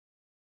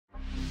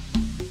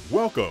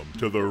Welcome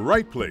to the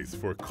right place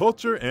for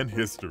culture and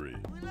history.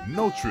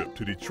 No trip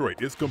to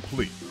Detroit is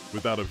complete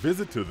without a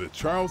visit to the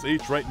Charles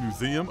H. Wright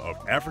Museum of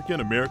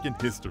African American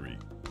History.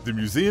 The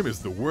museum is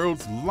the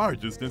world's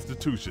largest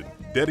institution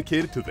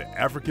dedicated to the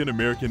African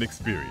American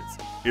experience.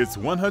 Its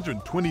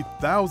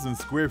 120,000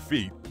 square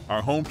feet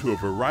are home to a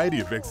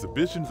variety of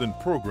exhibitions and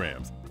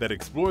programs that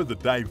explore the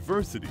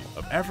diversity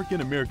of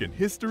African American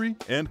history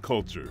and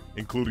culture,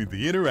 including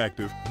the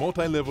interactive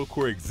multi-level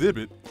core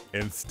exhibit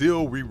and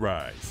Still We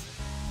Rise.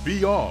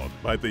 Be awed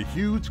by the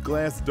huge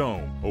glass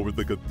dome over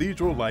the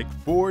cathedral-like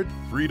Ford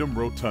Freedom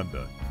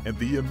Rotunda and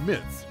the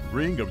immense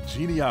Ring of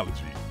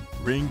Genealogy,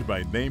 ringed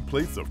by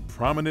nameplates of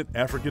prominent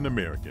African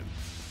Americans.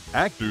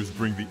 Actors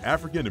bring the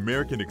African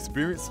American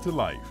experience to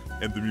life,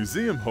 and the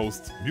museum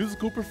hosts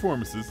musical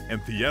performances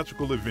and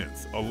theatrical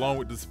events, along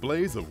with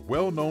displays of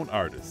well-known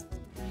artists.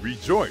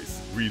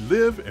 Rejoice,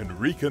 relive, and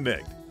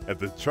reconnect at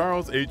the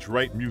Charles H.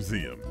 Wright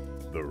Museum,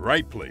 the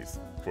right place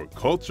for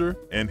culture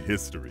and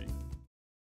history.